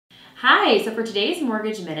Hi, so for today's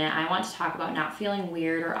Mortgage Minute, I want to talk about not feeling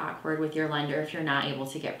weird or awkward with your lender if you're not able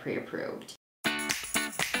to get pre-approved.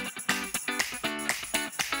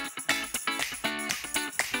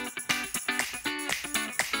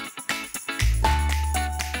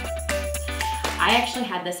 I actually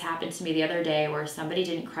had this happen to me the other day where somebody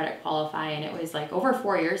didn't credit qualify, and it was like over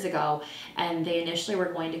 4 years ago, and they initially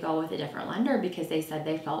were going to go with a different lender because they said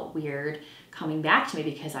they felt weird coming back to me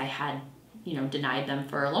because I had denied them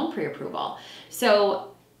for a loan pre-approval.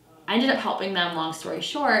 So I ended up helping them, long story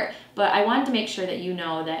short, but I wanted to make sure that you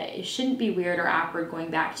know that it shouldn't be weird or awkward going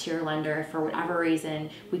back to your lender if for whatever reason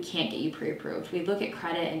we can't get you pre-approved. We look at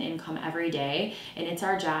credit and income every day, and it's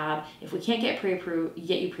our job, if we can't get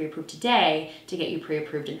you pre-approved today, to get you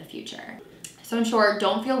pre-approved in the future. So in short,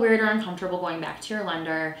 don't feel weird or uncomfortable going back to your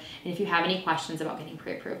lender, and if you have any questions about getting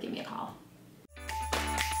pre-approved, give me a call.